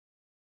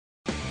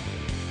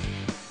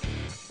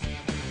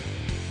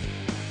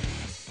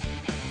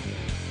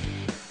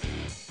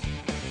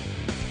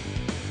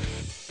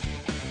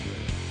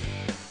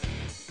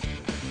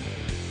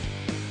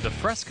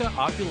Fresca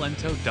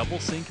Opulento double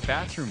sink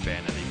bathroom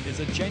vanity is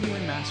a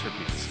genuine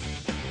masterpiece.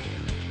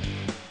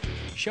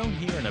 Shown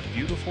here in a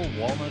beautiful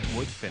walnut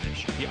wood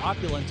finish, the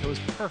Opulento is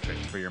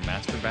perfect for your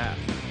master bath.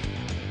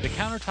 The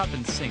countertop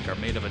and sink are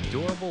made of a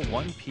durable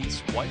one-piece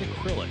white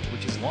acrylic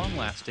which is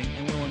long-lasting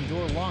and will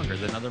endure longer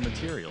than other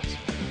materials.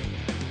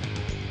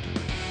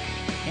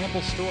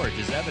 Ample storage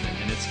is evident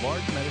in its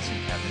large medicine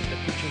cabinet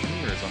that features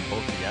mirrors on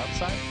both the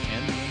outside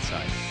and the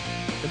inside.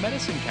 The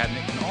medicine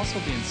cabinet can also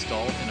be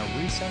installed in a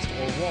recessed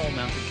or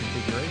wall-mounted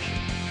configuration.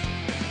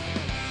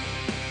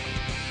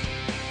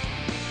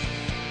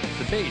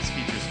 The base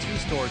features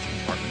 2 storage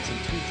compartments and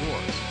 2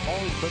 drawers, all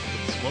equipped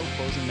with slow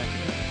closing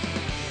mechanisms.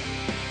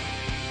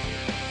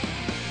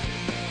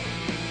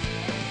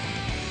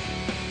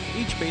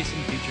 Each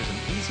basin features an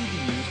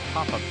easy-to-use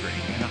pop-up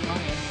drain and a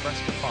high-end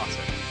Fresca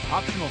faucet.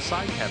 Optional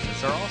side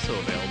cabinets are also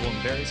available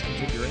in various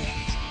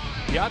configurations.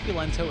 The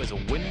Opulento is a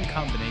winning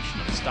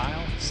combination of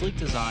style, sleek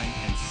design,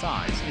 and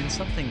size in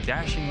something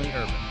dashingly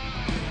urban.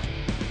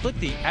 Click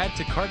the Add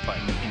to Cart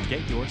button and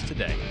get yours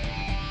today.